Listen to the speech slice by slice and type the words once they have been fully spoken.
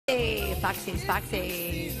Foxy's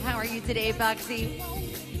Foxy. How are you today, Foxy?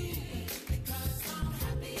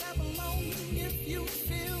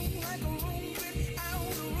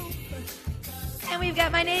 And we've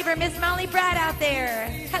got my neighbor, Miss Molly Brad, out there.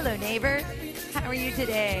 Hello, neighbor. How are you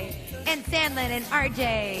today? And Sandlin and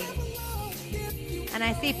RJ. And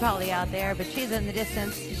I see Polly out there, but she's in the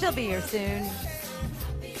distance. She'll be here soon.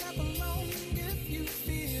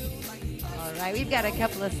 All right, we've got a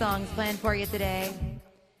couple of songs planned for you today.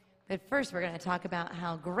 But first, we're going to talk about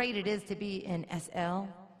how great it is to be in SL.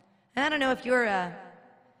 And I don't know if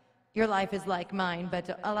your life is like mine,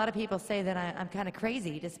 but a lot of people say that I'm kind of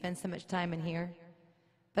crazy to spend so much time in here.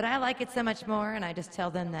 But I like it so much more, and I just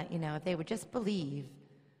tell them that, you know, if they would just believe.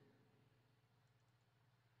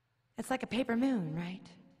 It's like a paper moon, right?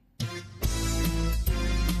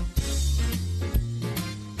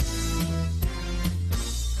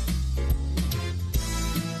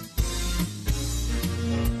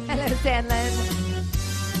 Hello, Sandlin.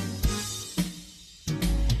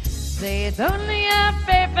 Say it's only a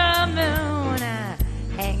paper moon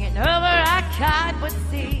hanging over a cardboard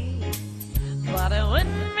sea, but it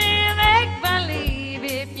wouldn't be make-believe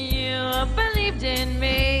if you believed in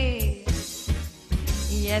me.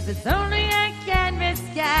 Yes, it's only a canvas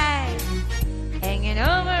sky hanging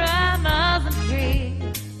over a muslin tree,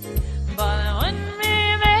 but it wouldn't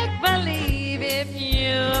be make-believe if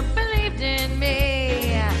you believed in me.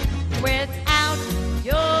 Without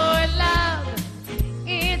your love,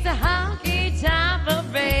 it's a honky-tonk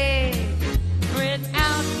parade.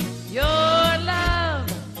 Without your love,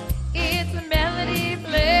 it's a melody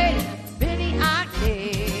played Benny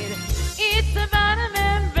Arcade. It's a bottom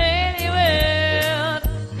and Benny world,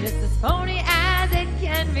 just as phony as it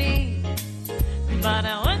can be. But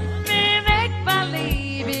I wouldn't be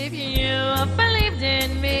make-believe if you believed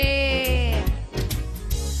in me.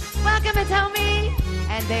 Welcome to Tell Me.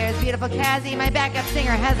 And there's beautiful Cassie, my backup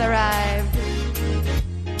singer, has arrived.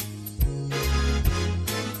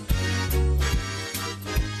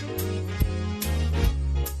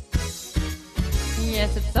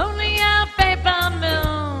 Yes, it's only a paper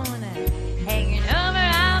moon hanging over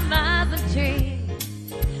a muslin tree,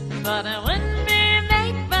 but I wouldn't be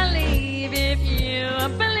make-believe if you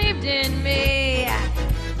believed in me.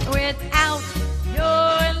 Without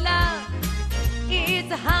your love,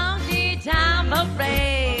 it's a honky-tonk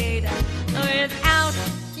parade. Without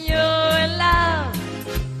your love,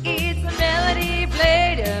 it's a melody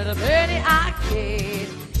played at a pretty arcade.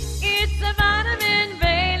 It's a vitamin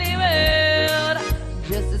Bailey world,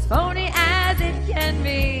 just as phony as it can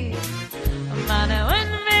be. But I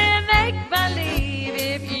wouldn't be make-believe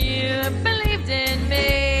if you believed in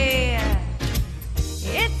me.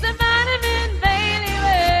 It's a vitamin Bailey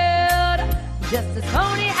world, just as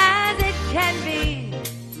phony as it can be.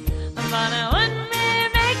 But I wouldn't be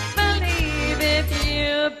make-believe if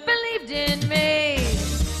you believed in me.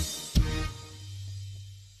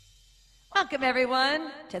 Welcome,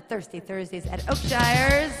 everyone, to Thirsty Thursdays at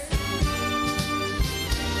Oakshire's.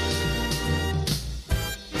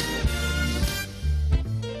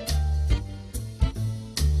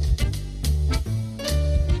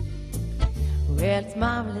 Well, it's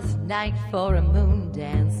marvelous night for a moon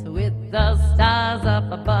dance with the stars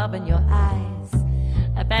up above in your eyes.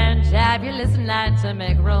 A fantabulous night to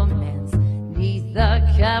make romance neath the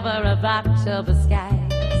cover of October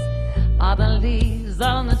skies. All the leaves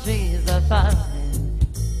on the trees are falling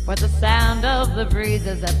with the sound of the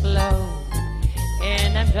breezes that blow.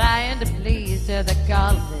 And I'm trying to please to the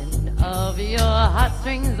calling of your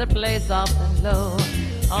heartstrings that play soft and low.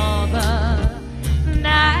 All the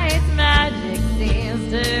night's magic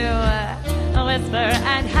seems to whisper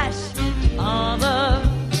and hush. All the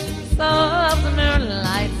soft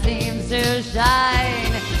moonlight seems to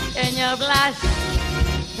shine in your blush.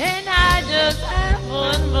 And I just have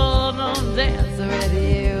one more dance with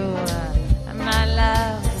you, my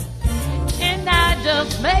love. And I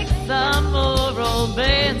just make some more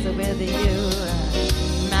romance with you,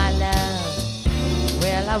 my love.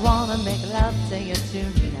 Well, I wanna make love to you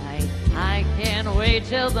tonight. I can't wait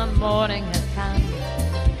till the morning has come.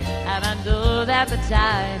 And I know that the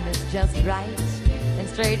time is just right, and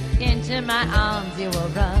straight into my arms you will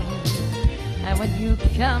run. And when you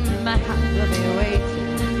come, my heart will be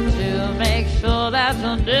waiting to make sure that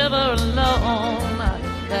you're never alone.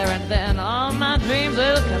 There and then all my dreams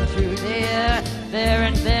will come true, dear. There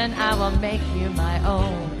and then I will make you my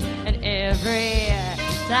own. And every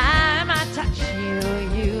time I touch you,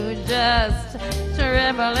 you just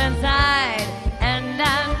tremble inside. And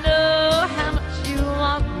I know how much you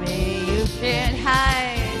want me, you can't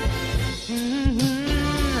hide.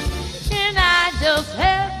 And I just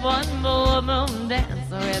have one more moon dance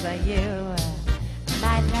with you,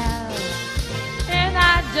 my love. And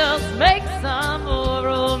I just make some more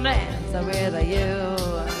romance with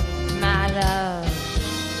you, my love.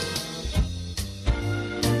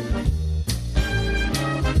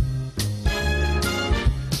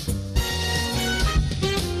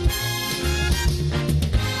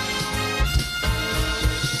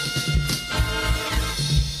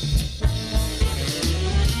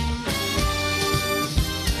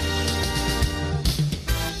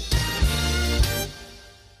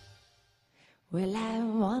 Well, I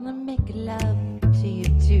wanna make love to you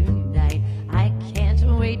tonight. I can't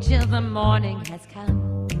wait till the morning has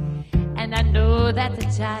come. And I know that the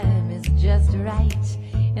time is just right.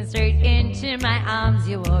 And straight into my arms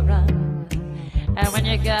you will run. And when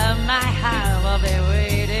you come, my heart will be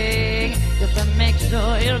waiting, just to make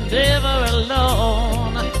sure you're never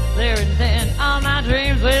alone. There and then all my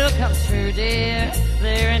dreams will come true, dear.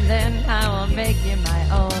 There and then I will make you my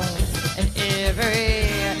own. And every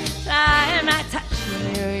time I touch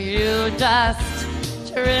you, you just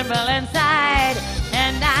tremble inside.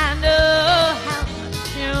 And I know how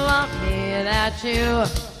much you want me, that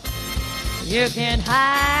you can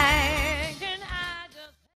hide. Can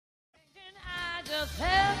I just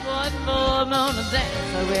have one more moment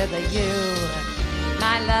dance with you,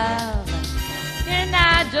 my love? Can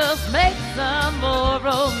I just make some more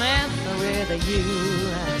romance with you,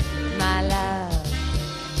 my love?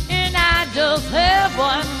 I just have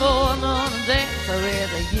one more moment dance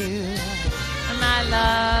with you, my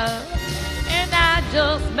love. And I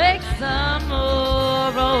just make some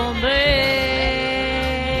more romance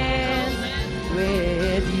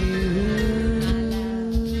with you.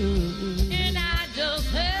 And I just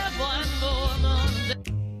have one more moment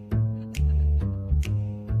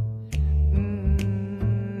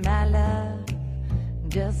my love.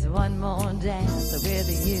 Just one more dance with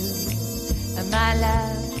you, my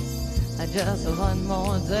love. Just one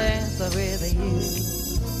more dance with you.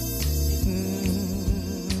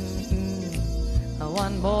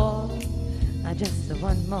 One more, just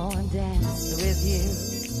one more dance with you.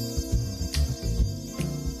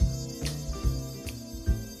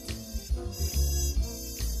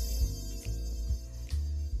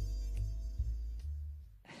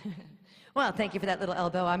 Well, thank you for that little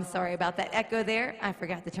elbow. I'm sorry about that echo there. I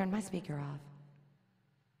forgot to turn my speaker off.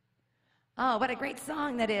 Oh, what a great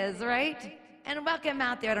song that is, right? And welcome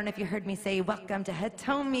out there. I don't know if you heard me say welcome to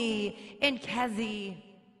Hitomi and Kazi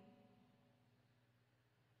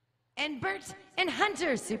and Bert and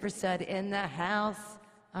Hunter, super stud in the house.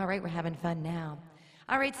 All right, we're having fun now.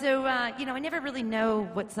 All right, so, you know, I never really know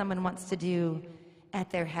what someone wants to do at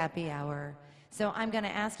their happy hour. So I'm going to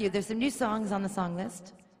ask you, there's some new songs on the song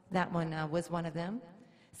list. That one was one of them.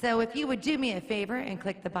 So if you would do me a favor and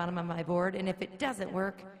click the bottom of my board, and if it doesn't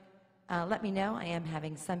work, let me know. I am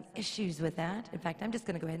having some issues with that. In fact, I'm just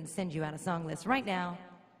going to go ahead and send you out a song list right now.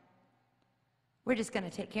 We're just going to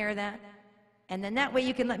take care of that. And then that way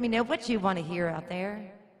you can let me know what you want to hear out there.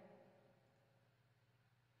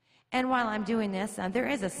 And while I'm doing this, there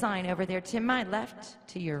is a sign over there to my left,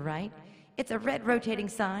 to your right. It's a red rotating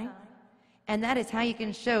sign. And that is how you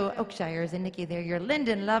can show Oakshires and Nikki there your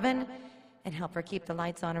Linden lovin' and help her keep the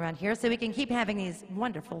lights on around here so we can keep having these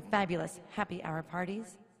wonderful, fabulous happy hour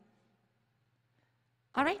parties.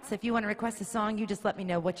 All right, so if you want to request a song, you just let me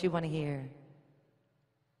know what you want to hear.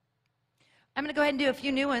 I'm going to go ahead and do a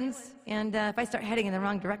few new ones, and if I start heading in the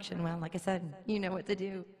wrong direction, well, like I said, you know what to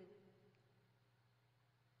do.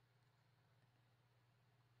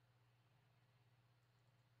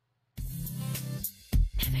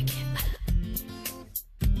 Never give up.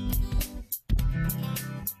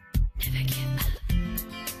 Never give up.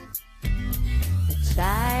 The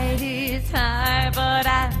tide is high, but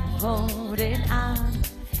I'm holding on.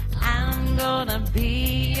 I'm gonna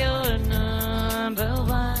be your number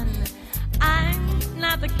one. I'm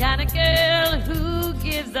not the kind of girl who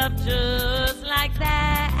gives up just like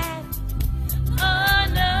that. Oh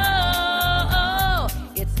no,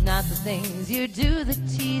 it's not the things you do that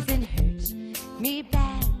tease and hurt me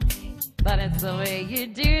back, but it's the way you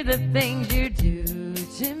do the things you do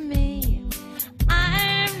to me.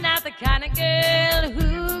 I'm not the kind of girl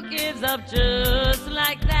who gives up just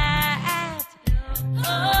like that.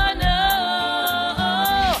 Oh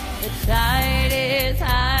no, the tide is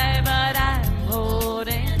high, but I'm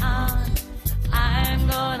holding on. I'm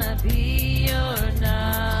gonna be your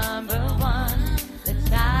number one. The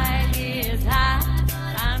tide is high,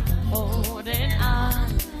 I'm holding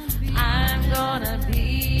on. I'm gonna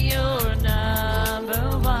be your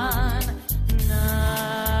number one.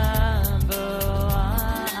 Number one.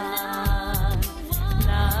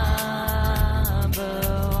 Number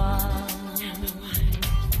one.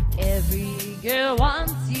 girl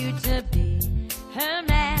wants you to be her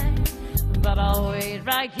man, but I'll wait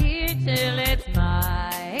right here till it's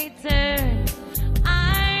my turn.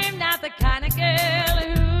 I'm not the kind of girl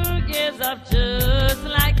who gives up just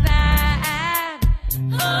like that.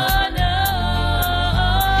 Oh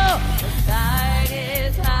no, the tide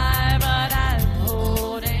is high, but I'm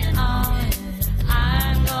holding on.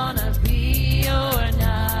 I'm gonna be your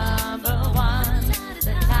number one.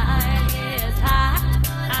 The tide is high,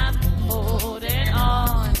 I'm holding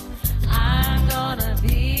on. I'm gonna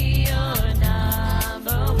be your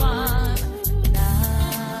number one.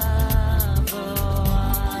 Number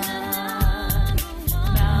one.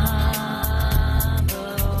 Number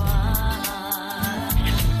one.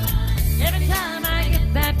 Every time I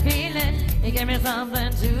get that feeling, you give me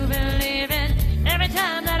something to believe in. Every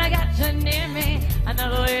time that I got you near me, I know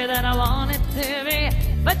the way that I want it to be.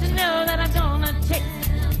 But you know that I'm gonna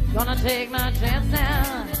take my chance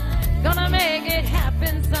now. Gonna make it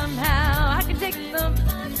happen somehow. I can take them.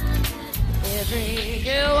 Every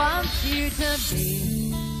girl wants you to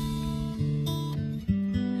be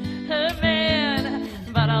her man,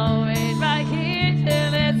 but I'll wait right here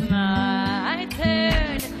till it's my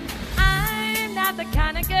turn. I'm not the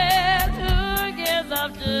kind of girl who gives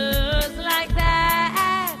up just like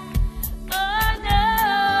that. Oh no,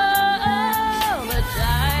 the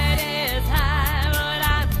tide is high, but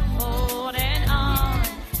I'm holding on.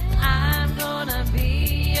 I'm gonna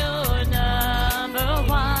be your number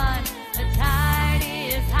one. The tide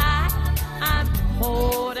is high, I'm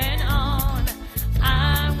holding on.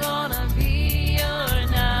 I'm gonna be your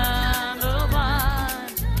number one.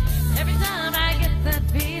 Every time I get that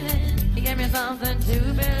feeling, you give me something to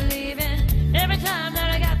believe in. Every time that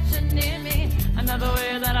I got you near me, another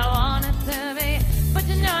way that I want it to be. But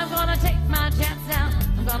you know I'm gonna take my chance now.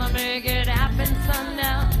 I'm gonna make it happen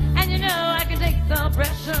somehow. And you know I can take the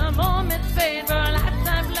pressure, moments fade for a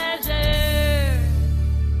lifetime pleasure.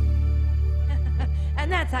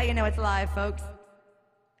 And that's how you know it's live, folks.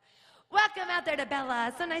 Welcome out there to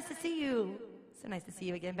Bella. So nice to see you. So nice to see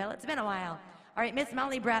you again, Bella. It's been a while. All right, Miss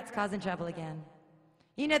Molly Bratt's causing trouble again.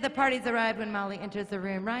 You know the party's arrived when Molly enters the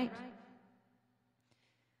room, right?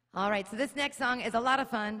 All right, so this next song is a lot of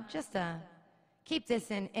fun. Just keep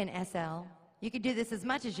this in SL. You could do this as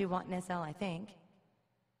much as you want in SL, I think.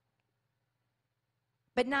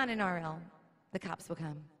 But not in RL. The cops will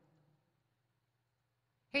come.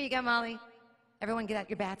 Here you go, Molly. Everyone get out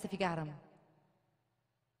your bats if you got them.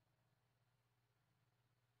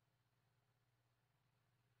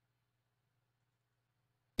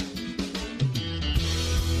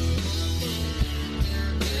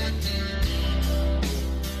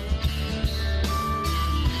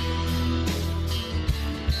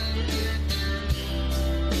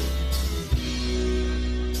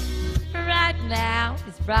 Now,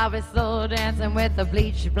 he's probably slow dancing with a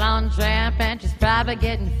bleached blonde tramp, and she's probably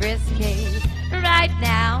getting frisky. Right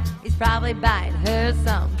now, he's probably buying her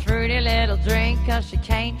some fruity little drink, 'cause she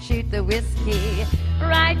can't shoot the whiskey.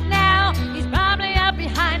 Right now, he's probably up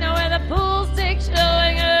behind her with a pool stick,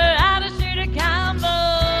 showing her how to shoot a combo.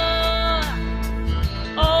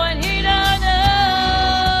 Oh, and he don't know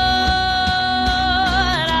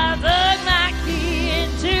that I dug my key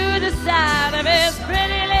into the side of his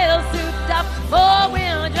pretty little souped-up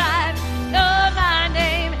four-wheel drive. Know my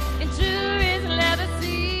name into his leather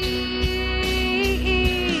seats.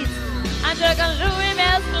 I took a Louis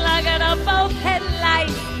Bell slug at a both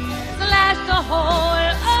headlights, slashed a hole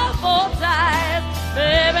of both tires.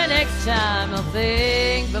 Maybe next time I'll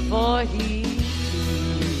think before he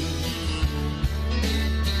shoots.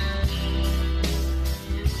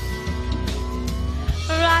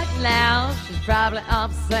 Right now, she's probably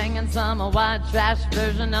up singing some white trash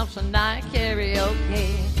version of Shania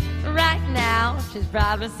karaoke. Right now, she's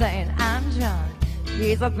probably saying, I'm drunk.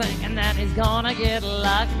 He's thinking that he's gonna get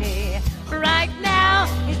lucky. Right now,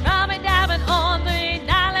 he's probably dabbing on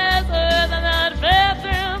 $3 worth of that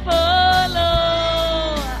bathroom polo.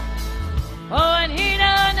 Oh, and he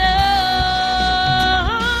don't know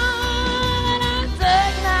that I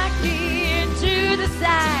took my key into the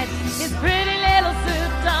side. His pretty little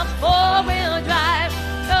souped-up four-wheel drive.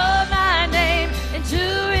 Wrote my name into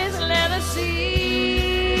his leather seats.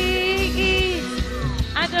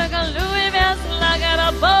 I took a Louis Bell slug at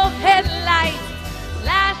a both headlights,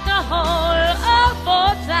 lashed a hole of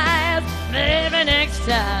four tires. Maybe next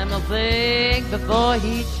time I'll think before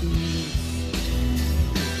he cheats.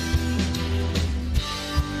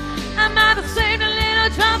 I might have saved a little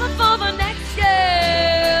trouble for the next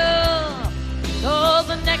girl. Oh,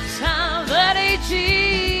 the next time that he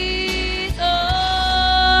cheats,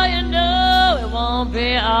 oh, you know it won't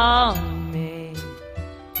be on me.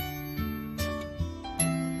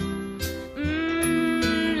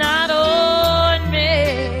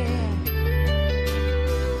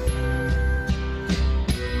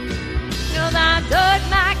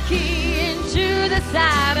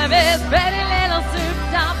 baby's pretty little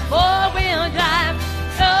souped-up four-wheel drive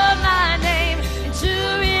wrote my name into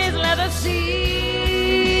his leather seat.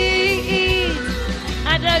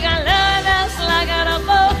 I took a look just like at a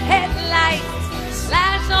boat headlight,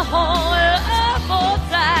 slashed a hole up both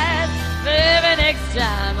sides. Maybe next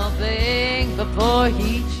time I'll think before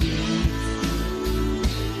he cheats.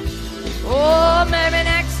 Oh, maybe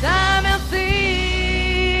next time I'll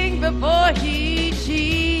think before he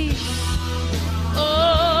cheats.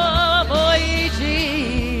 Oh, boy, he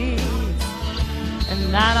cheats.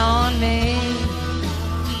 And not on me.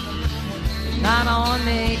 Not on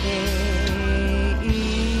me.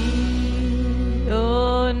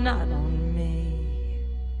 Oh, not on me.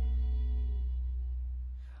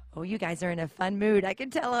 Oh, you guys are in a fun mood. I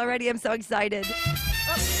can tell already. I'm so excited.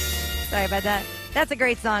 Oh, sorry about that. That's a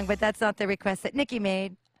great song, but that's not the request that Nikki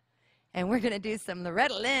made. And we're going to do some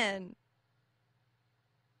Loretta Lynn.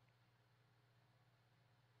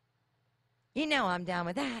 You know I'm down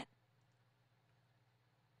with that.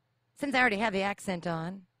 Since I already have the accent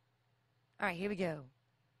on. All right, here we go.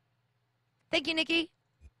 Thank you, Nikki.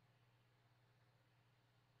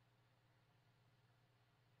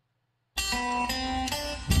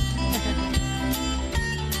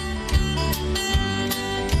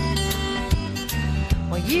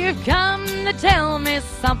 Well, you've come to tell me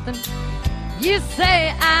something you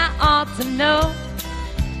say I ought to know.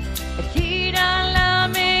 But he don't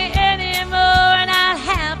love me anymore and I'll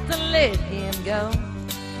have to let him go.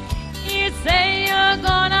 You say you're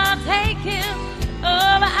gonna take him,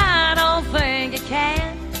 oh, but I don't think you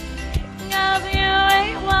can. 'Cause you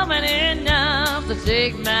ain't woman enough to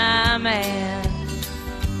take my man.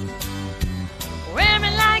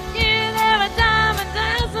 Women like you, they're a dime a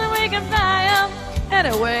dozen, we can buy them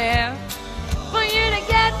anywhere. For you to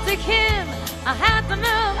get to him, I have to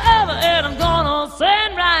move over and I'm gonna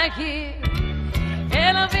stand right here.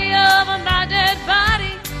 It'll be over my dead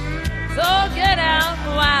body, so get out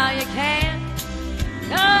while you can.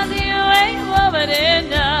 'Cause you ain't woman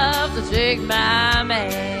enough to take my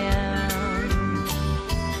man.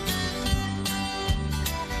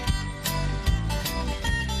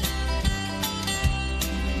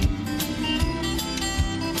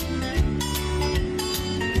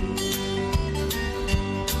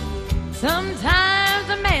 Sometimes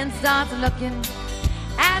a man starts looking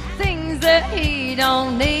at things that he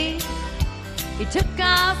don't need. He took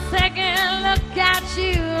a second look at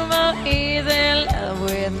you, but he's in love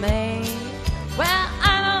with me. Well,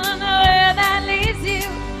 I don't know where that leaves you,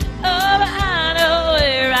 oh, but I know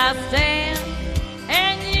where I stand.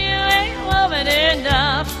 And you ain't woman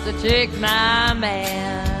enough to take my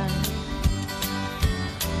man.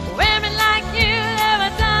 Women like you, they're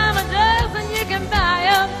a dime a dozen, you can buy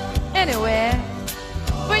them anywhere.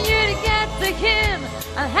 For you to get to him,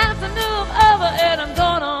 I have to move over and I'm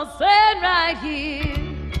gonna stand right here.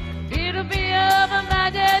 It'll be over my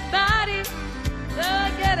dead body, so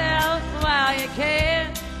get out while you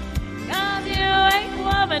can. 'Cause you ain't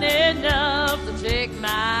woman enough to take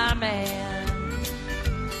my man.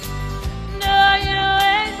 No, you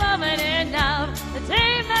ain't woman enough to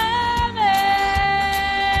take my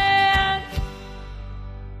man.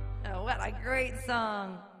 Oh, what a great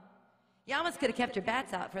song. You almost could have kept your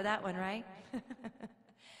bats out for that one, right?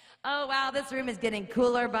 Oh, wow, this room is getting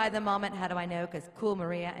cooler by the moment. How do I know? Because Cool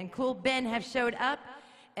Maria and Cool Ben have showed up,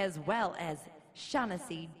 as well as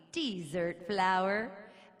Shaughnessy Desert Flower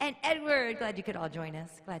and Edward. Glad you could all join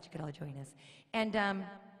us. Glad you could all join us. And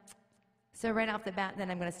so right off the bat,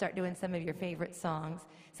 then I'm going to start doing some of your favorite songs.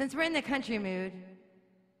 Since we're in the country mood,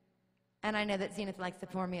 and I know that Zenith likes to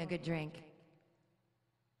pour me a good drink,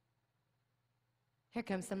 here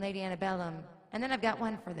comes some Lady Antebellum. And then I've got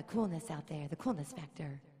one for the coolness out there, the coolness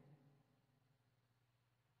factor.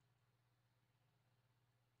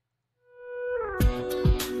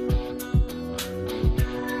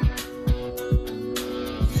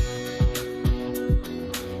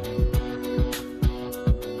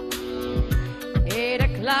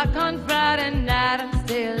 O'clock on Friday night, I'm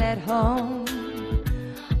still at home.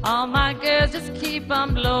 All my girls just keep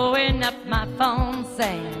on blowing up my phone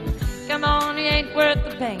saying, come on, he ain't worth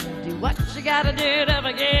the pain. Do what you gotta do to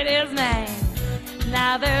forget his name.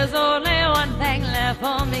 Now there's only one thing left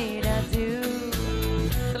for me to do.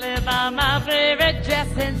 Slip on my favorite dress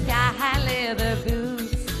and sky-high leather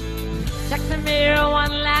boots. Check the mirror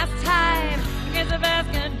one last time, kiss the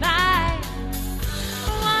best goodbye.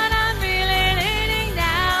 What I'm really needing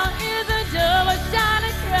now is a double shot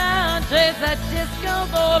of crown. Chase that disco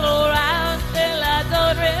ball around till I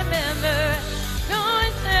don't remember.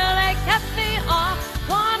 Going till they cut me off.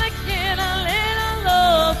 Wanna get a little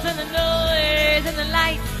lost in the noise and the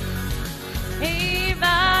lights. If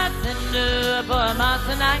I boy, I'm out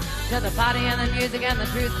tonight. To the party and the music and the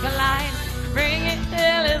truth collide. Bring it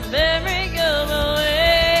till his memory goes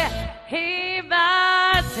away. Hey,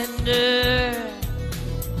 bartender.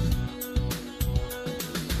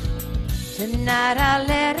 Tonight I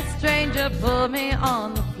let a stranger pull me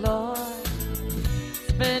on the floor.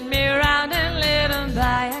 Spin me around and let him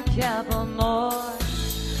buy a couple more.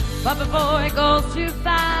 But before it goes too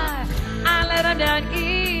far, I let him down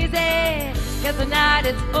easy. Cause tonight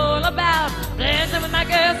it's all about dancing with my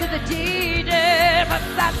girls to the DJ. But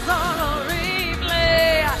that's on a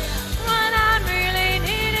replay. What I'm really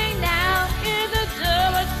needing now is a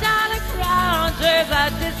double shot of crown. There's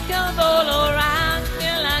a disco all around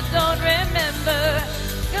till I don't remember.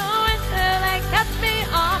 Going till they cut me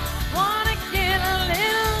off. Wanna get a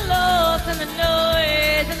little lost in the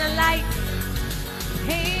noise and the lights.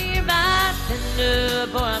 Hey, bartender,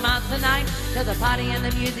 boy, I'm out tonight. To the party and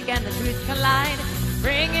the music and the truth collide.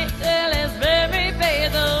 Bring it till his memory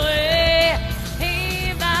fades away.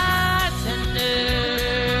 Hey, bartender.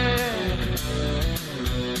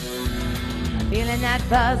 I'm feeling that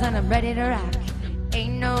buzz and I'm ready to rock.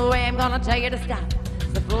 Ain't no way I'm gonna tell you to stop.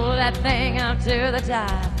 So pull that thing up to the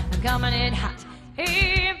top. I'm coming in hot.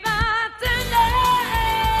 Hey, bartender.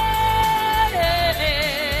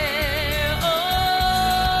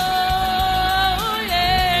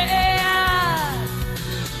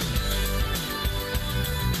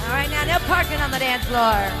 No parking on the dance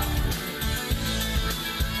floor.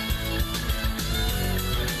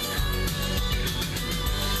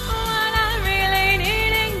 What I'm really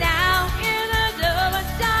needing now is a double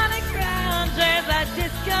shot of crown. There's a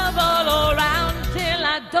disco all around till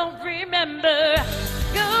I don't remember.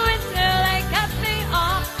 Going till they cut me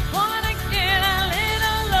off. Wanna get a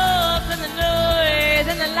little lost in the noise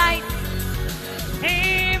and the lights.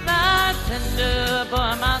 Hey, bartender, boy,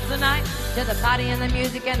 I'm out tonight. To the party and the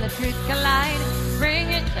music and the truth collide.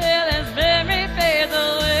 Bring it till his memory fades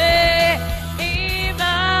away. Hey,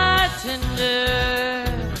 bartender.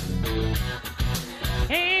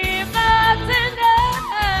 Hey, bartender.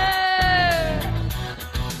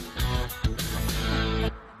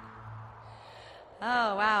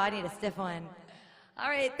 Oh, wow, I need a stiff one. All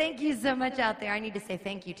right, thank you so much out there. I need to say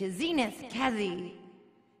thank you to Zenith, Kazi,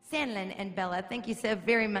 Sandlin, and Bella. Thank you so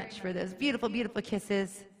very much for those beautiful, beautiful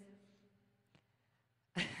kisses.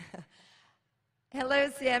 Hello,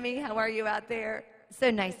 Sammy. How are you out there?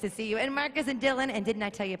 So nice to see you. And Marcus and Dylan. And didn't I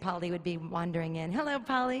tell you Polly would be wandering in? Hello,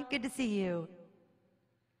 Polly. Good to see you.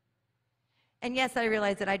 And yes, I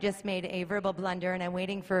realize that I just made a verbal blunder, and I'm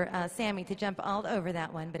waiting for Sammy to jump all over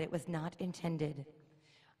that one, but it was not intended.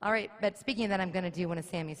 All right, but speaking of that, I'm going to do one of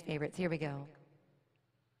Sammy's favorites. Here we go.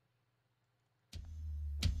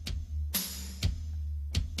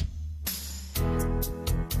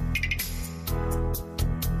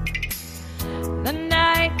 The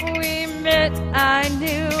night we met, I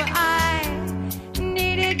knew I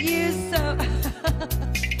needed you so.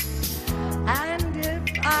 And if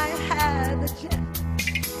I had the chance,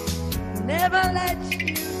 never let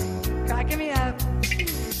you crack me up.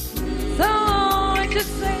 So won't you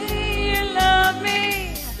say you love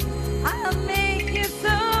me? I'll make you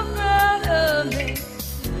so proud of me.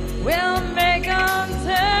 We'll make them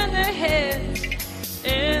turn their heads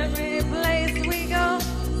every place we go.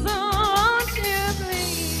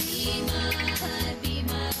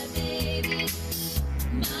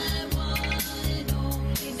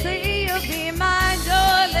 Be my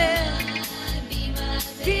darling,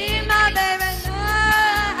 be my baby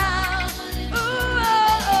now. Ooh,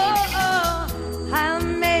 oh, oh, oh. I'll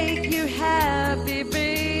make you happy,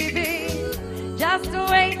 baby. Just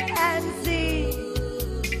wait and see.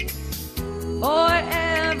 For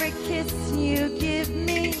every kiss you give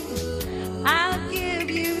me, I'll give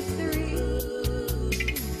you 3.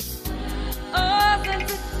 Oh,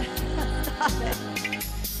 since it's stop it.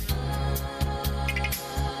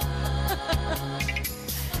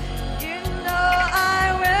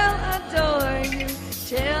 I will adore you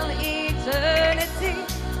till eternity.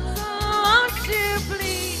 So won't you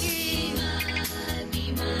please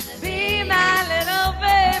be my little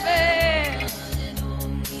baby?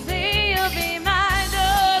 See, you'll be my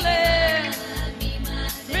darling,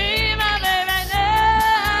 be my baby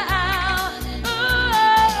now. Ooh,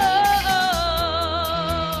 oh, oh, oh.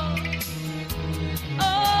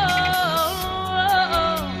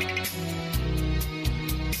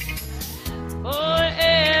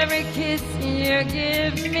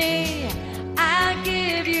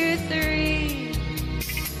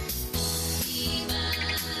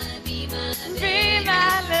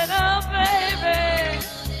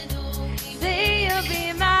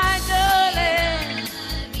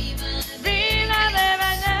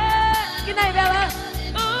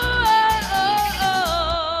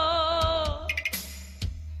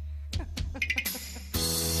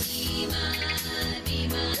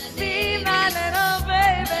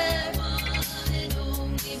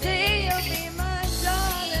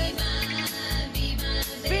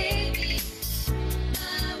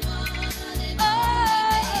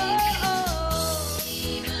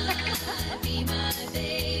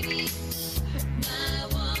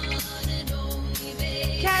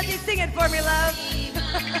 you, love.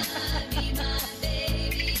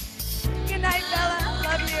 Good night, Bella.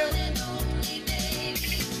 Love you.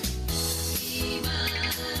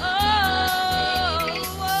 Oh,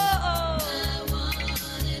 oh, oh.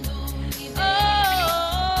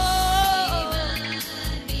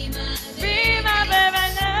 Be my baby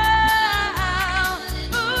now.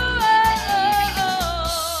 Ooh, oh, oh.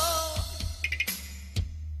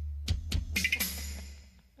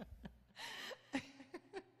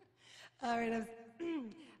 All right,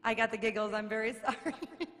 I got the giggles. I'm very sorry.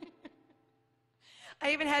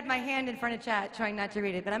 I even had my hand in front of chat trying not to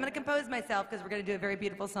read it, but I'm going to compose myself because we're going to do a very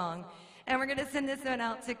beautiful song. And we're going to send this one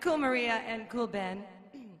out to Cool Maria and Cool Ben.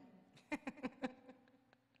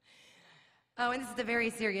 Oh, and this is a very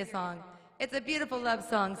serious song. It's a beautiful love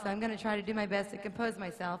song, so I'm going to try to do my best to compose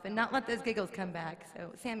myself and not let those giggles come back.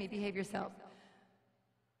 So, Sammy, behave yourself.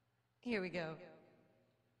 Here we go.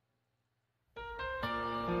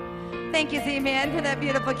 Thank you, Z-Man, for that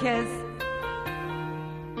beautiful kiss.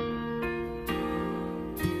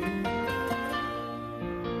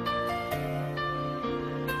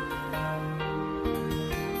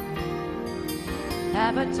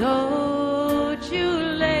 Have I told you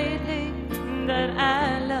lately that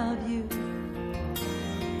I love you?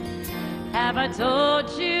 Have I told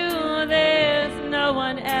you there's no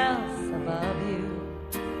one else above you?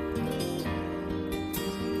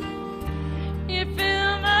 You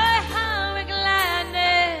fill my heart with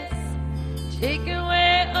gladness, take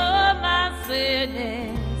away all my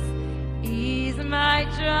sadness, ease my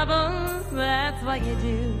troubles, that's what you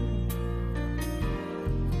do.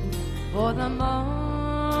 For the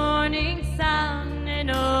morning sun in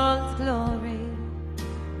all its glory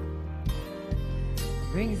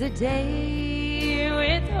brings a day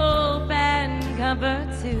with hope and comfort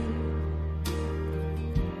too.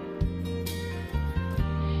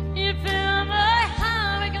 You fill my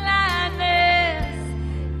heart with gladness,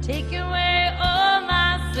 take away all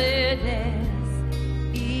my sadness,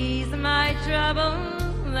 ease my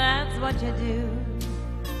troubles, that's what you do.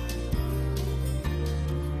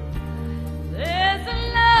 There's a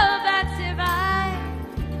love that's divine,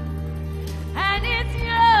 and it's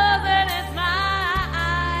yours and it's mine,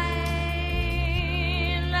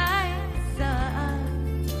 like the sun.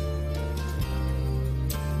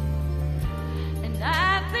 And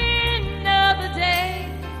at the end of the day,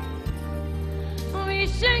 we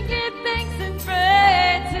should give thanks and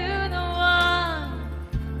pray to the one,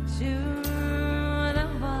 to the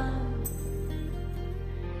one.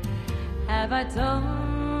 Have I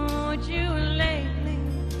told you lately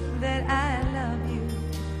that I love you?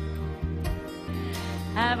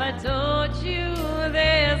 Have I told you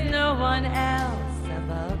there's no one else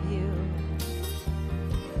above you?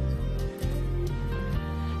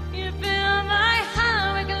 You fill my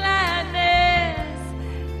heart with gladness,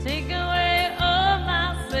 take away all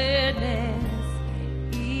my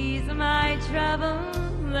sadness, ease my trouble,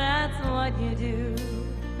 that's what you do.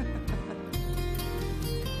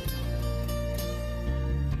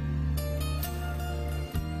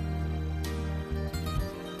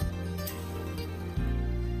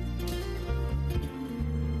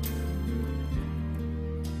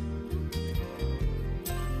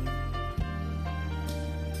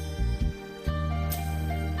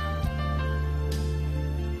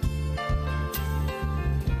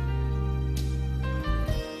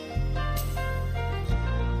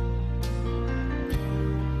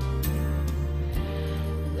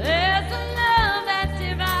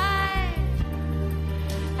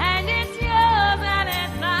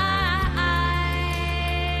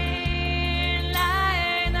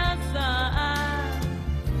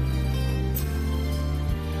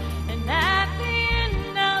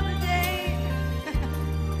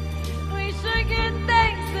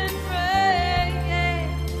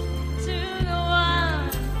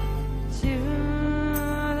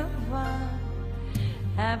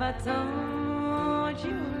 Have I told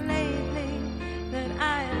you lately that I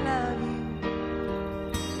love you?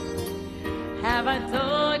 Have I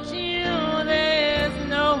told you there's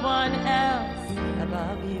no one else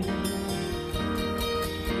above you?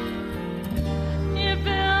 You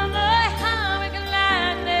fill my heart with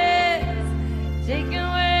gladness, take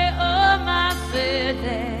away all my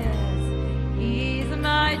sadness, ease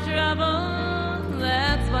my trouble,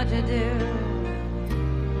 that's what you do.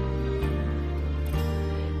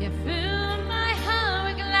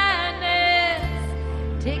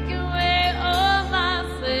 Take away all my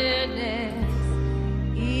sadness,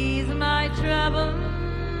 ease my troubles,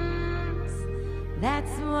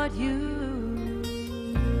 that's what you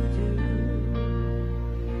do.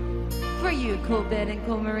 For you, Cool Ben and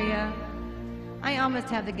Cool Maria, I almost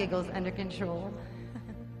have the giggles under control.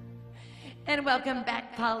 And welcome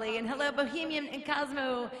back, Polly. And hello, Bohemian and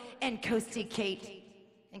Cosmo and Coasty Kate.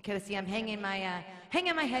 And Coasty, I'm hanging my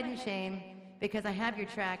head in shame because I have your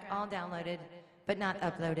track all downloaded, but not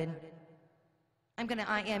uploaded. I'm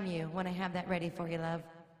gonna IM you when I have that ready for you, love.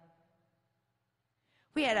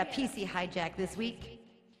 We had a PC hijack this week,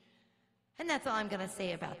 and that's all I'm gonna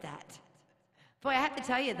say about that. Boy, I have to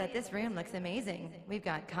tell you that this room looks amazing. We've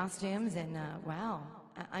got costumes and wow.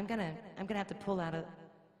 I'm gonna have to pull out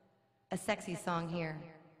a sexy song here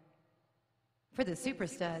for the super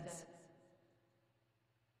studs.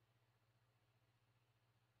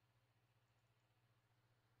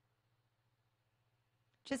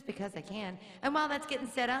 Just because I can. And while that's getting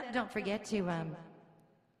set up, don't forget to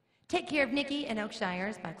take care of Nikki and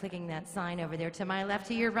Oakshires by clicking that sign over there to my left,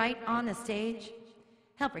 to your right on the stage.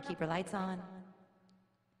 Help her keep her lights on.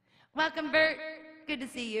 Welcome, Bert. Good to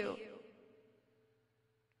see you.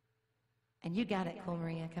 And you got it, Cool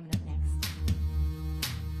Maria, coming up next.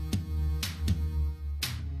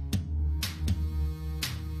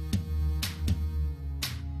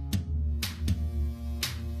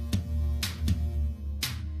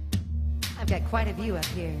 I've got quite a view up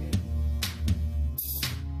here.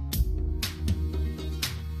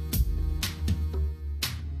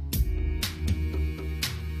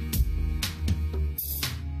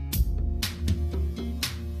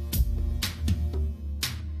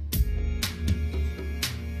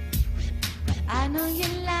 I know you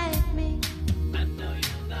like me. I know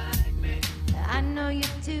you like me. I know you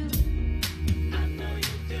do. I know you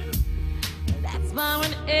do. That's why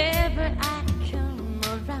whenever I come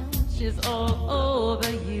around, she's all over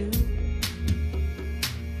you.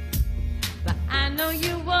 But I know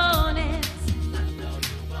you want it. I know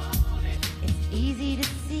you want it. It's easy to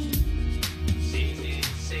see. It's easy to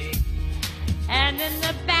see. And in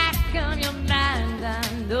the back of your mind, I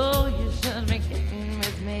know you should be getting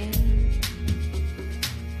with me.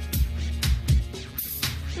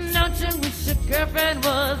 Don't you wish your girlfriend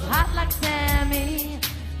was hot like Sammy?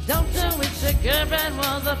 Don't you wish your girlfriend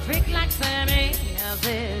was a freak like Sammy? I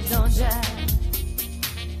said, don't ya?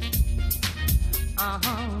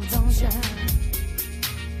 Don't ya?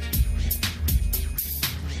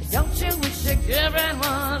 Don't you wish your girlfriend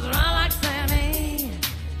was wrong like Sammy?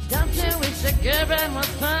 Don't you wish your girlfriend was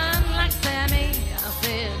fun like Sammy? I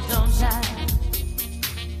said, don't ya?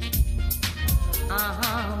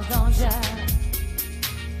 Don't ya?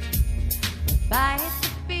 Fight the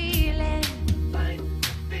feeling, Fight the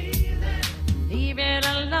feeling. leave it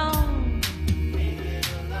alone. Leave it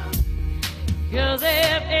alone. 'Cause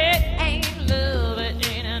if it ain't love, it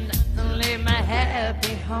ain't nothing. Leave my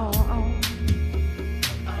happy home.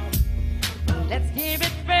 Let's keep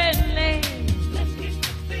it friendly. Let's keep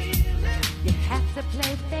the feeling. You have to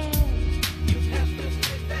play fair. You have to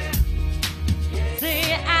play fair.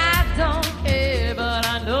 See, I don't care, but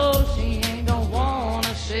I know she ain't gonna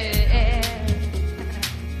wanna share.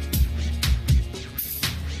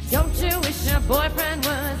 Don't you wish your boyfriend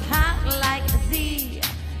was hot like Z?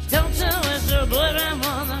 Don't you wish your boyfriend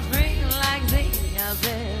was a freak like Z? I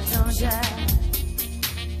said, don't ya?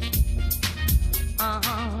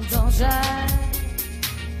 Don't ya?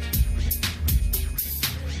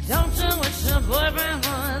 Don't you wish your boyfriend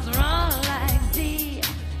was wrong like Z?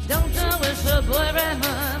 Don't you wish your boyfriend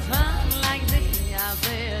was fun like Z? I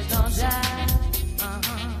said, don't ya?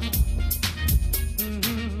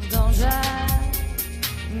 Don't ya?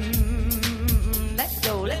 Let's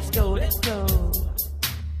go, let's go, let's go.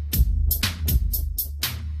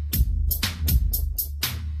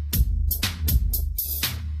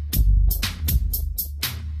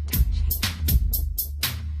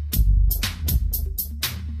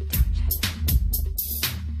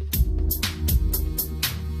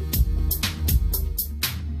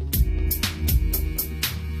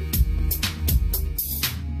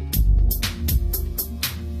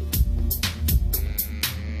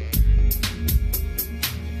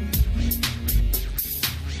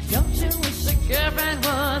 Don't you wish your girlfriend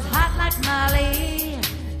was hot like Molly?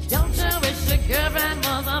 Don't you wish your girlfriend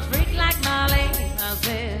was a freak like Molly? I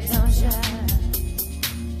said, don't ya?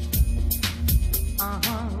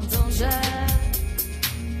 Don't ya?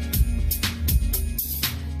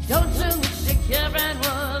 Don't you wish your girlfriend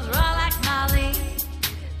was raw like Molly?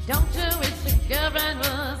 Don't you wish your girlfriend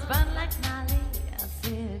was fun like Molly? I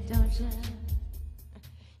said, don't ya?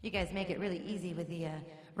 You guys make it really easy with the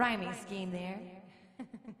rhyming scheme there.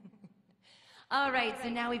 All right, so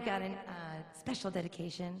now we've got a special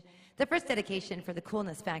dedication. The first dedication for the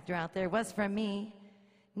coolness factor out there was from me.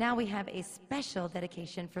 Now we have a special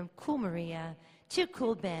dedication from Cool Maria to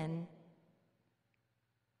Cool Ben.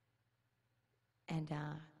 And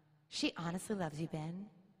she honestly loves you, Ben.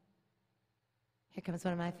 Here comes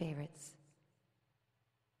one of my favorites.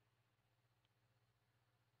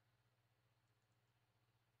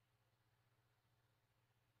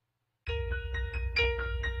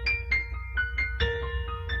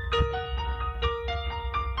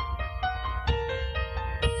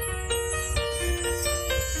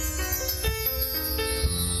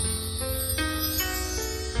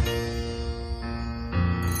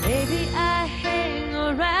 Maybe I hang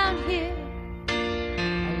around here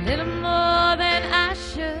a little more than I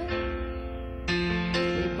should.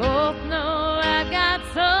 We both know I've got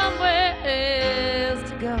somewhere else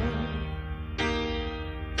to go.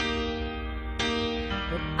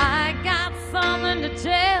 But I got something to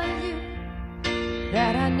tell you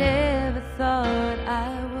that I never thought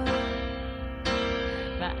I would.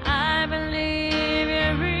 But I believe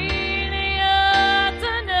you really ought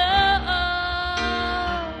to know.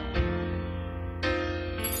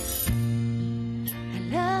 I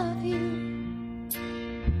love you.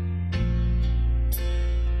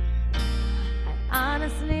 I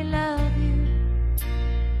honestly love you.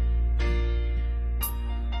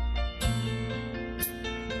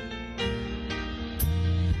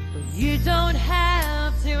 But you don't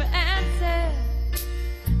have to answer.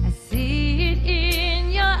 I see it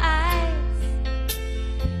in your eyes.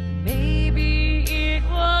 Maybe it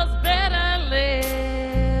was better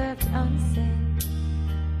left unsaid.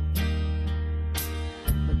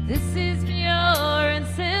 But this is pure and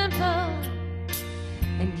simple,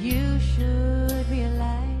 and you should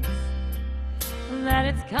realize that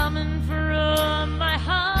it's coming from my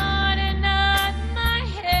heart and not my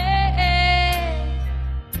head.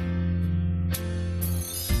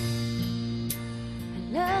 I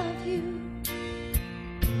love you.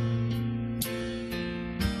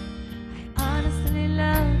 I honestly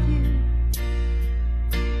love you.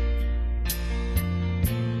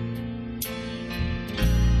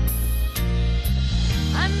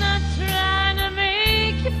 I'm not trying to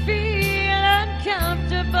make you feel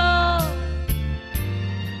uncomfortable.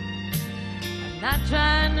 I'm not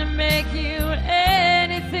trying to make you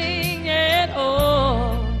anything at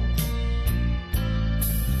all.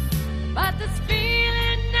 But this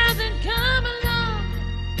feeling doesn't come along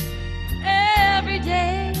every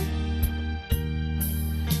day,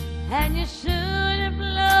 and you shouldn't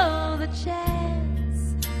blow the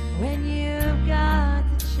chance when you've got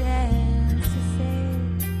the chance to say,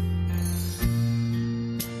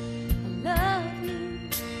 I love you.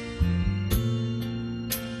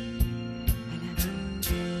 I love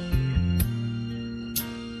you.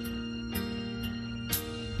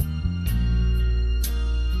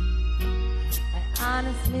 I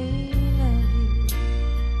honestly love you.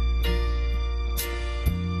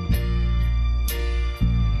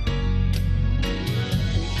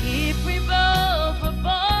 If we both were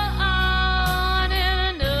born in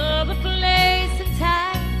another place and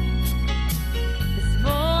time, this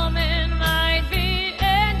moment might be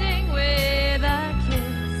ending with a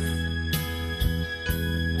kiss.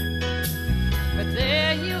 But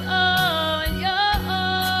there you are in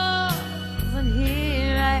yours, and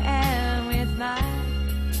here I am with mine.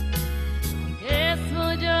 Guess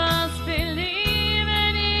we'll just be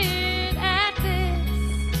leaving it at this.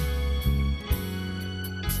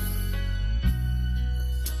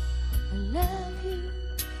 I love you.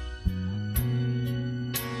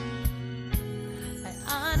 I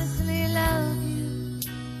honestly love you.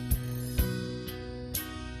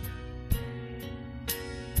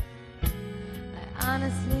 I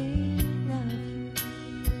honestly love you.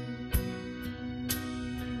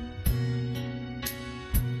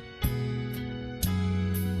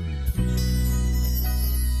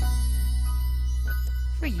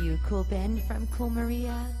 For you, Cool Ben from Cool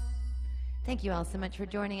Maria. Thank you all so much for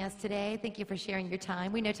joining us today. Thank you for sharing your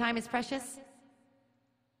time. We know time is precious,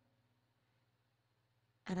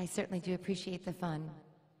 and I certainly do appreciate the fun.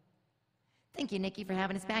 Thank you, Nikki, for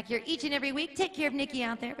having us back here each and every week. Take care of Nikki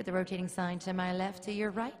out there with the rotating sign to my left, to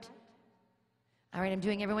your right. All right, I'm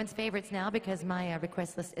doing everyone's favorites now because my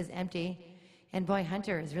request list is empty, and boy,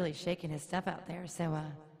 Hunter is really shaking his stuff out there, so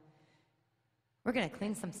we're going to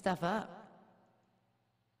clean some stuff up.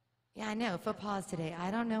 Yeah, I know, faux pas today.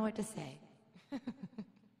 I don't know what to say.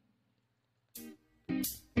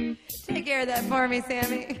 Take care of that for me,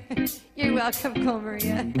 Sammy. You're welcome, Cool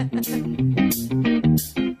Maria.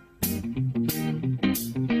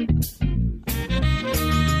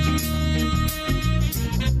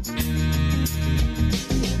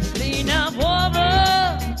 Lena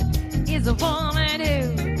Warren is a woman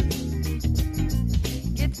who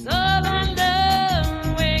gets all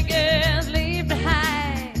undone when girls leave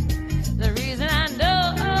behind. The reason I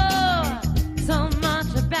know so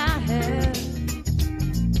much about her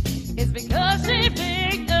is because she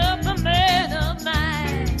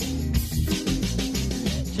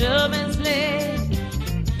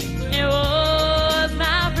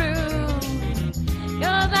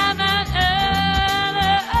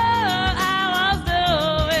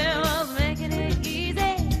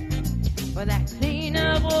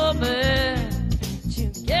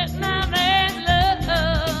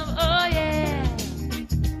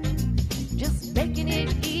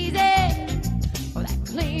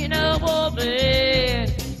woman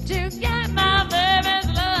to get my baby's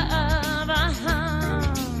love.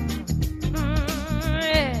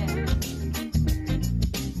 Yeah.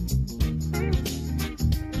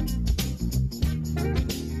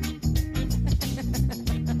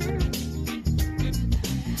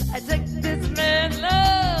 I took this man's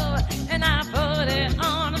love and I put it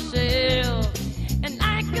on a shelf. And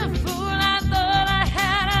like a fool, I thought I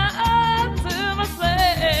had it all to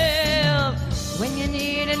myself. When you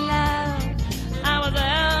needed love, I was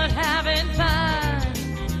out having fun.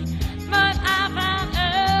 But I found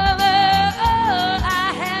all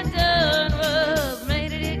I had done was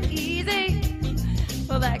made it easy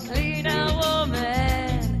for that cleaner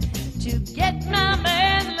woman to get my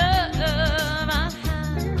man's love.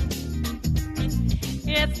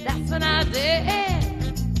 Yes, that's what I did.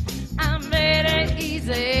 I made it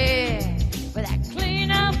easy for that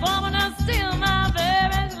clean-up woman to steal my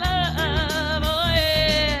baby's love. Oh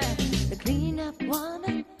yeah, the clean-up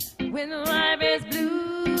woman when the wife is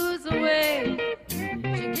blues away. She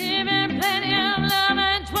give him plenty of love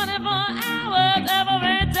and 24 hours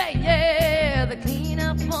every day. Yeah, the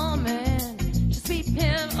clean-up woman to sweep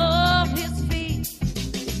him off his feet.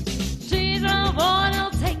 She's the one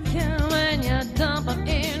who'll take him when you dump him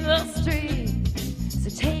in the street. So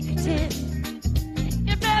take a tip,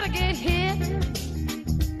 you better get hit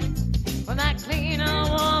from that cleaner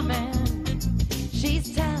woman.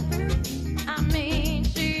 She's tough, I mean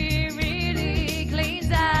she really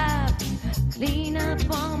cleans up. Clean up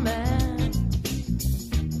woman,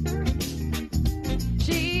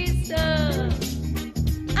 she's tough,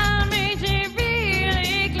 I mean she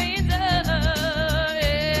really cleans up.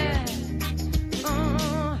 Yeah.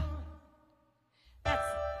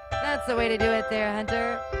 That's the way to do it there,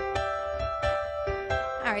 Hunter.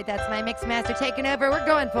 All right, that's my mix master taking over. We're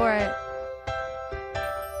going for it.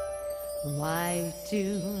 Why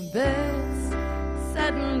do birds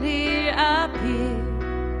suddenly appear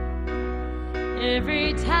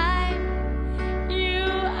every time you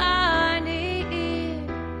are near?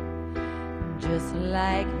 Just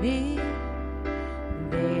like me,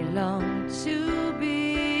 they long to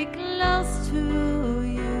be close to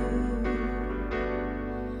you.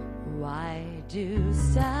 Why do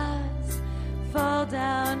stars fall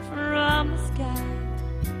down from the sky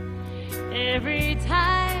every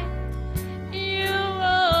time you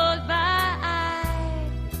walk by?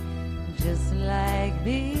 Just like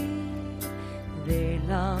me, they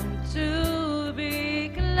long to be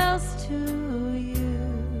close to you.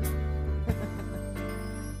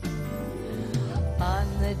 On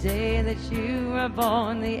the day that you were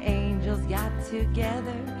born, the angels got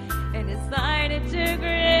together and decided to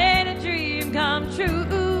create a dream come true.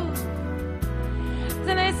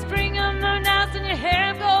 So they spring a moon out in your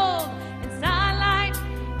hair of gold and starlight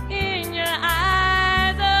in your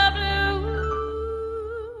eyes of blue.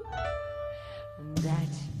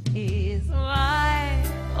 That is why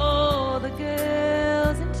all the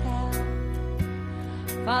girls in town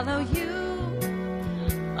follow you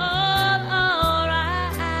all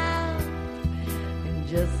around. And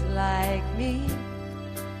just like me,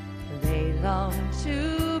 they long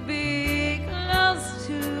to be close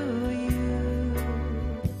to you.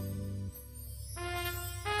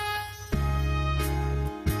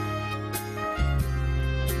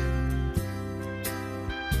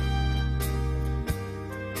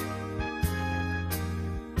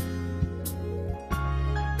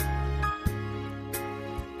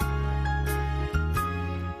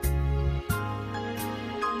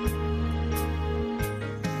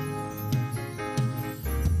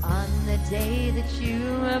 The day that you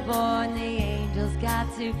were born, the angels got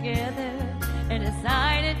together and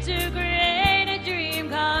decided to create a dream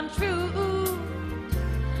come true.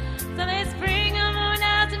 So they spring a moon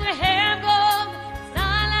out in your hair of gold,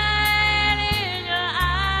 starlight in your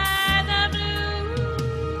eyes of blue.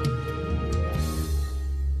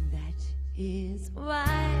 That is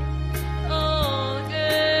why all the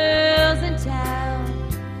girls in town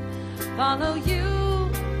follow you.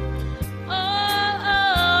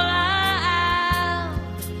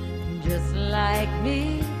 Like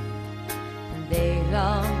me, they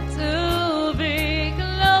long to be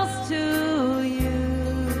close to you.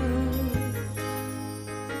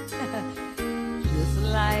 Just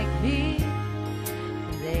like me,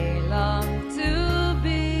 they long to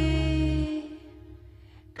be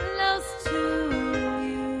close to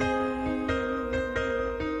you.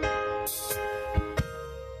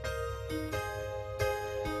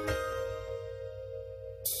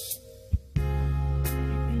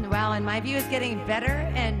 Wow, and my view is getting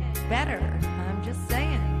better and better. I'm just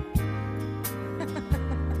saying.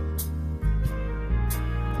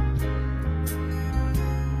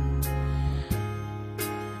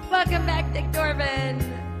 Welcome back, Dick Dorman.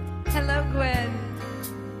 Hello, Gwen.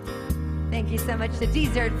 Thank you so much to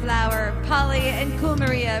Desert Flower, Polly, and Cool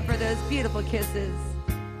Maria for those beautiful kisses.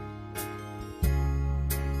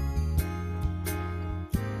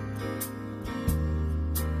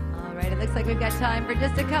 All right, it looks like we've got time for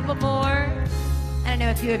just a couple more. I know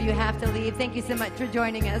a few of you have to leave. Thank you so much for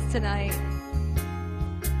joining us tonight.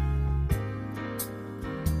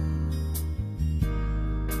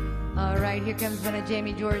 All right, here comes one of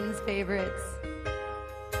Jamie Jordan's favorites.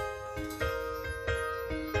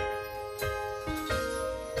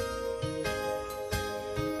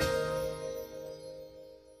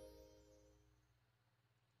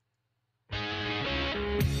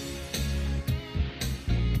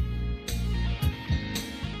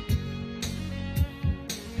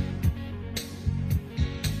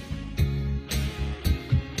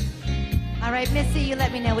 All right, Missy, you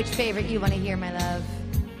let me know which favorite you want to hear, my love.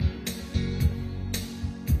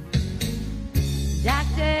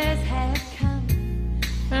 Doctors have come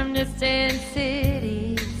from distant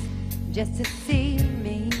cities just to see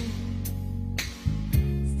me.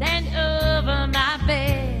 Stand over my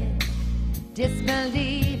bed,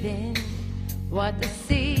 disbelieving what they're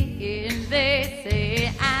seeing. They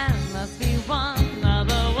say I must be one of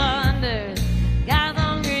the wonders God's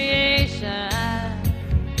own creation.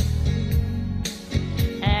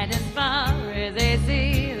 And as far as they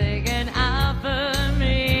see, they can offer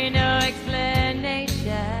me no explanation.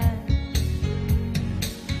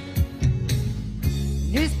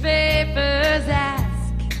 Newspapers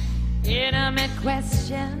ask intimate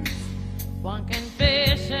questions, one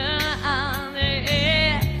confession on the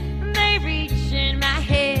air. They reach in my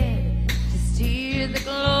head to steal the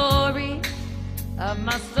glory of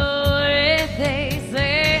my story. They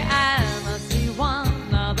say I must be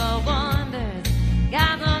one of the wonders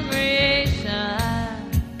God's own creation.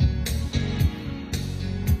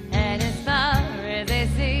 And as far as they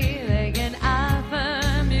see, they can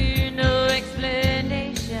offer me no explanation.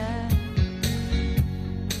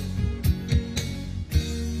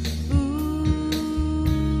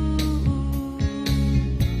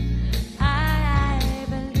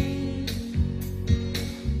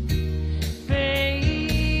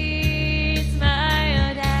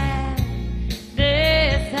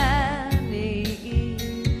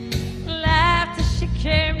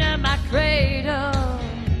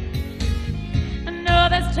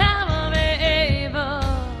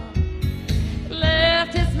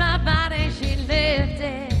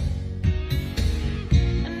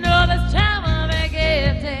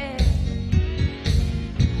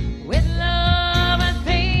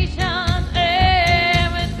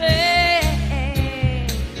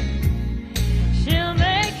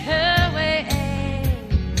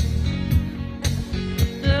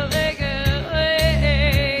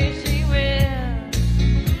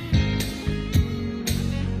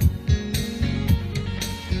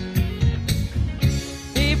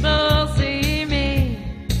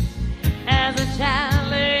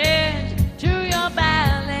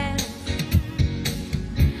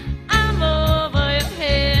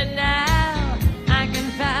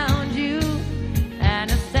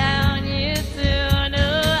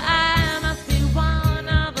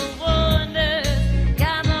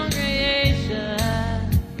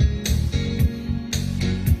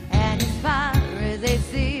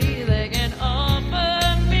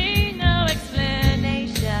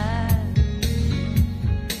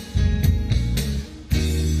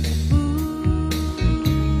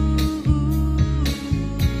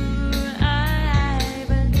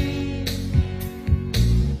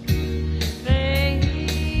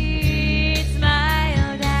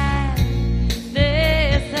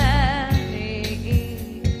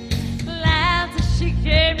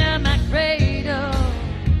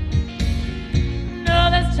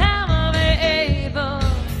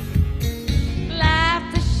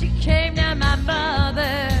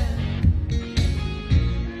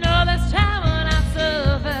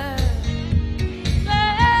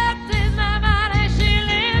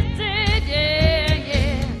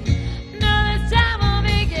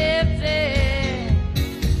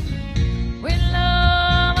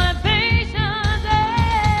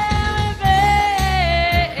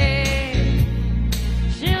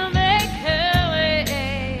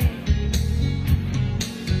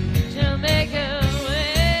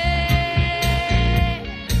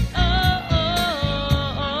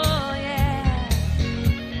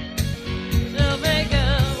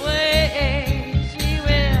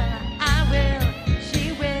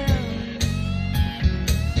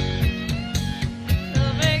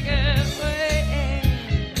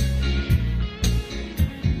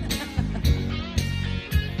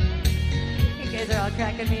 are all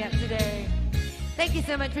cracking me up today. Thank you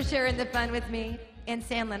so much for sharing the fun with me. And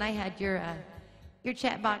Sandlin, I had your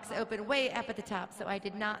chat box open way up at the top, so I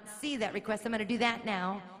did not see that request. I'm going to do that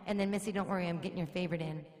now. And then, Missy, don't worry, I'm getting your favorite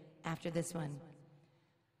in after this one.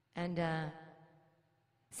 And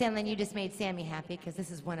Sandlin, you just made Sammy happy because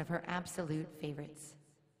this is one of her absolute favorites.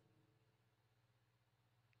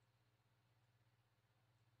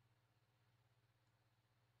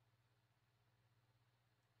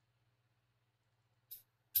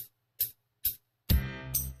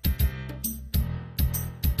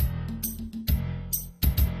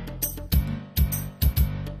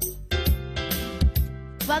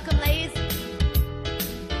 Welcome, ladies.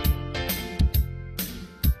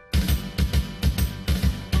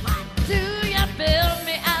 Do you build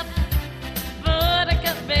me up,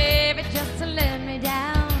 buttercup baby, just to let me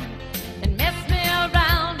down and mess me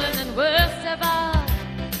around, and then worst of all,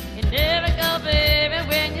 you never go, baby,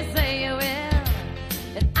 when you say you will.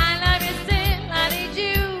 That I love you still, I need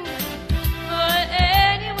you more than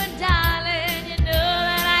anyone, darling. You know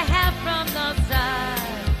that I have from the start.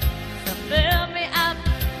 So build me up,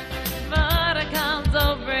 buttercup,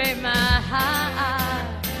 don't break my heart.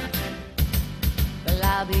 Well,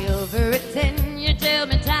 I'll be over at 10, you tell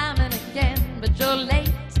me time and again, but you're late.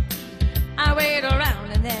 I wait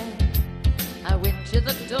around and then I went to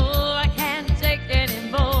the door. I can't take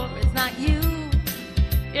anymore. It's not you,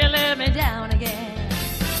 you let me down again.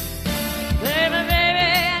 Baby, baby,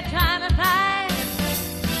 I'm trying to find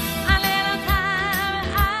a little time and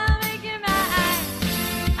I'll make you mine.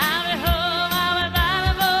 I'll be home, I'll be by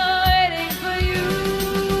the boy waiting for you.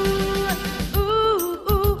 Ooh,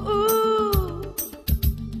 ooh, ooh.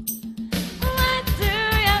 Why do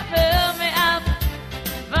you fill me up,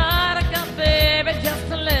 buttercup baby, just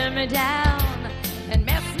to let me down and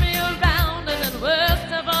mess me around, and then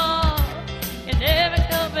worst of all, you never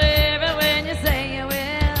go, baby, when you say you will.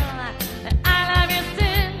 And I love you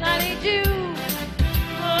still, I need you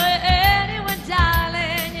more than anyone,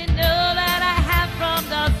 darling. You know that I have from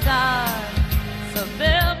the start. So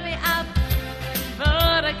build me up,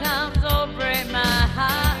 buttercup, don't break my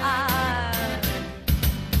heart.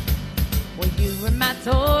 Well, you were my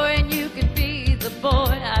toy and you could be the boy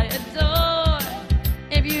I adore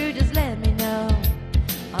if you just let me know.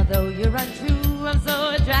 Although you're untrue, I'm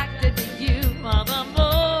so attracted to you all the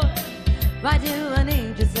more. Why do I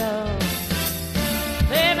need you so?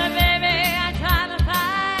 Baby, baby, I try to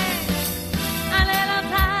find a little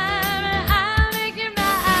time and I'll make you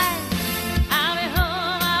mine. I'll be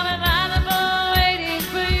home, I'll be by the boy waiting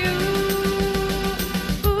for you.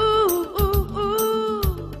 Ooh, ooh, ooh.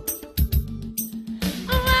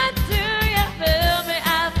 Why do you fill me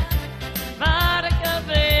up, buttercup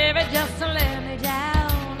baby, just to let me down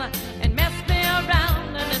and mess me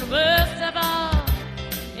around, and then worst of all,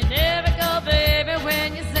 you never go, baby,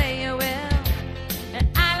 when you say you will. And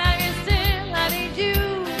I love you still, I need you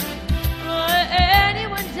more than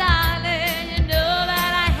anyone, darling. You know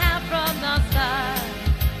that I have from the start.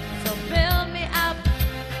 So build me up,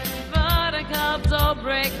 buttercup, don't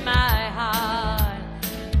break my heart.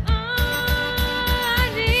 I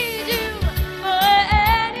need you more than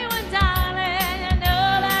anyone, darling. You know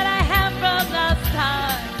that I have from the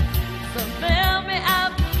start. So build me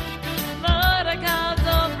up, buttercup,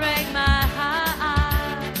 don't break my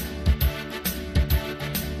heart.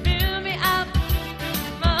 Build me up,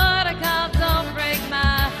 buttercup, don't break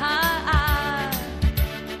my heart.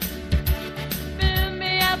 Build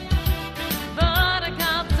me up,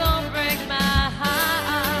 buttercup, don't break my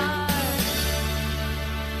heart.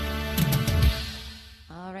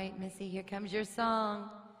 All right, Missy, here comes your song.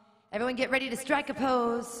 Everyone get ready to strike a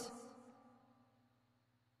pose.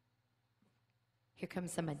 Here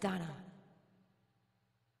comes some Madonna.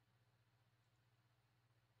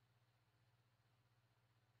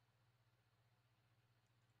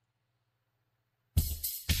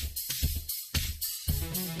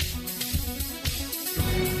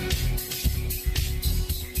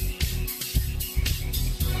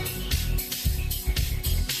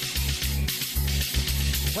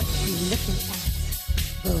 What you looking at?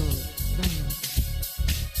 Oh,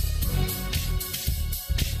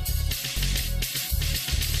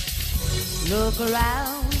 look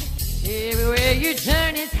around, everywhere you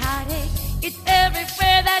turn it's heartache. It's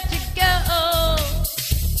everywhere that you go.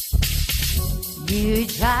 You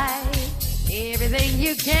try everything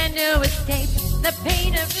you can to escape the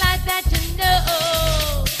pain of life that you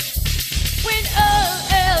know. When all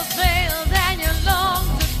else fails and you long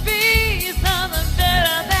to be something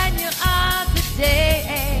better than you are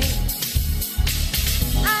today,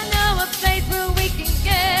 I know a place where we can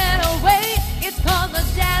get away. It's called the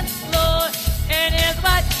dance floor, and it's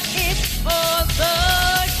what it's for. So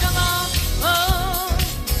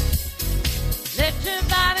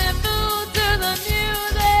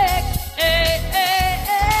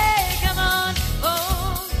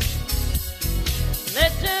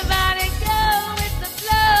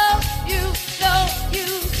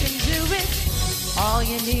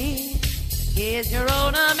is your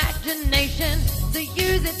own imagination, so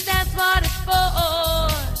use it, that's what it's for.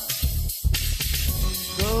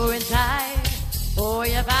 Go inside for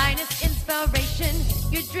your finest inspiration.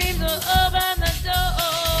 Your dreams will open the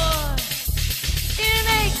door. It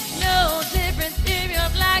makes no difference if you're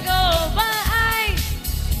black or white,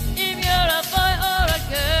 if you're a boy or a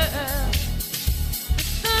girl.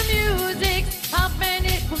 The music's pumping,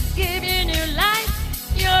 it will give you new life.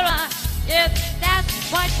 You're a, yes, that's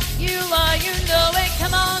what you are, you know it.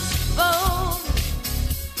 Come on, boom.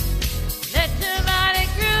 Let your body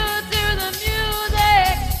groove to the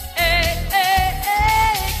music. Hey, hey,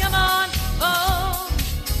 hey, come on, boom.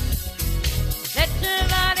 Let your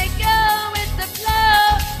body go with the flow.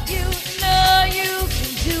 You know you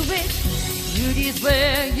can do it. Beauty's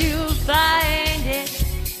where you find it,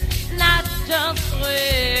 not just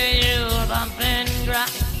where you bump and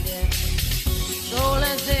grind it. Soul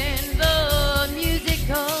is in the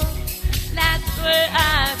musical, that's where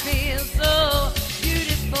I feel so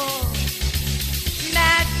beautiful,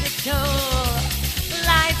 magical.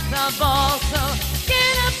 Life's a ball, so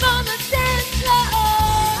get up on the dance floor.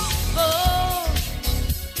 Oh,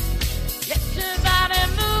 let your body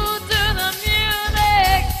move to the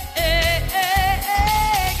music. Hey, hey,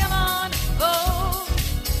 hey, come on, oh.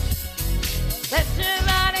 Let your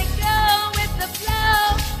body go with the flow.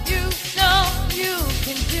 You know you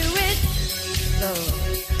can do it. So,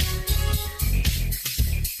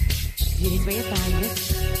 beauty's where you find it.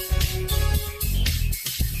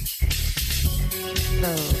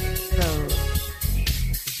 So,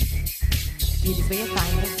 beauty's where you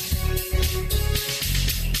find it.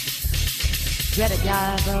 Greta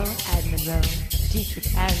Garbo, Edmund Rowe, Dietrich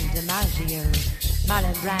and DiMaggio,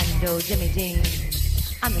 Marlon Brando, Jimmy Dean,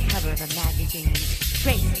 on the cover of a magazine.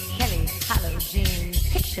 Grace Kelly, Hollow Jean,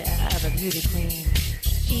 picture of a beauty queen.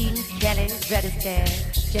 Jean Kelly, Red Astaire,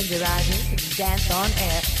 Ginger Rogers, dance on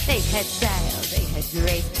air. They had style, they had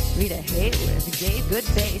grace. Rita Hayworth gave good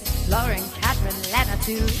face. Lauren Catherine Lana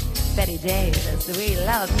too. Betty Davis, we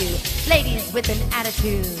love you. Ladies with an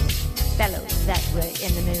attitude. Fellows that were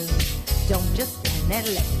in the mood. Don't just stand there,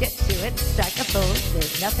 let's get to it. Strike a pose,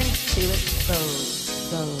 there's nothing to it.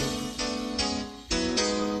 Vogue.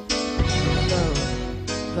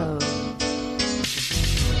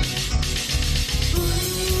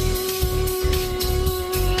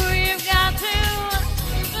 You've got to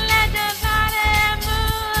let your body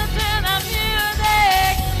move to the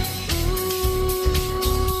music.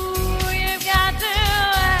 You've got to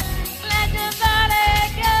let your body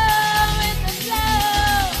go with the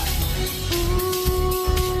flow.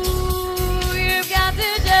 You've got to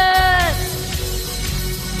just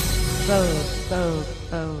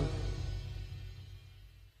vogue.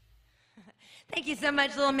 Thank you so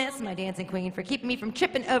much, Little Miss, my dancing queen, for keeping me from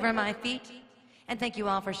tripping over my feet. And thank you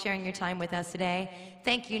all for sharing your time with us today.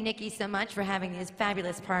 Thank you, Nikki, so much for having these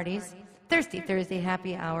fabulous parties. Thirsty Thursday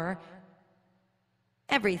happy hour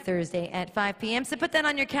every Thursday at 5 p.m. So put that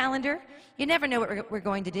on your calendar. You never know what we're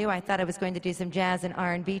going to do. I thought I was going to do some jazz and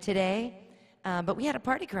R&B today, but we had a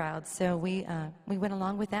party crowd, so we went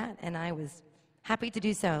along with that, and I was happy to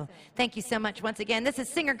do so. Thank you so much once again. This is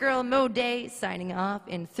SingerGirl Mo Day signing off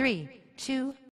in 3, 2,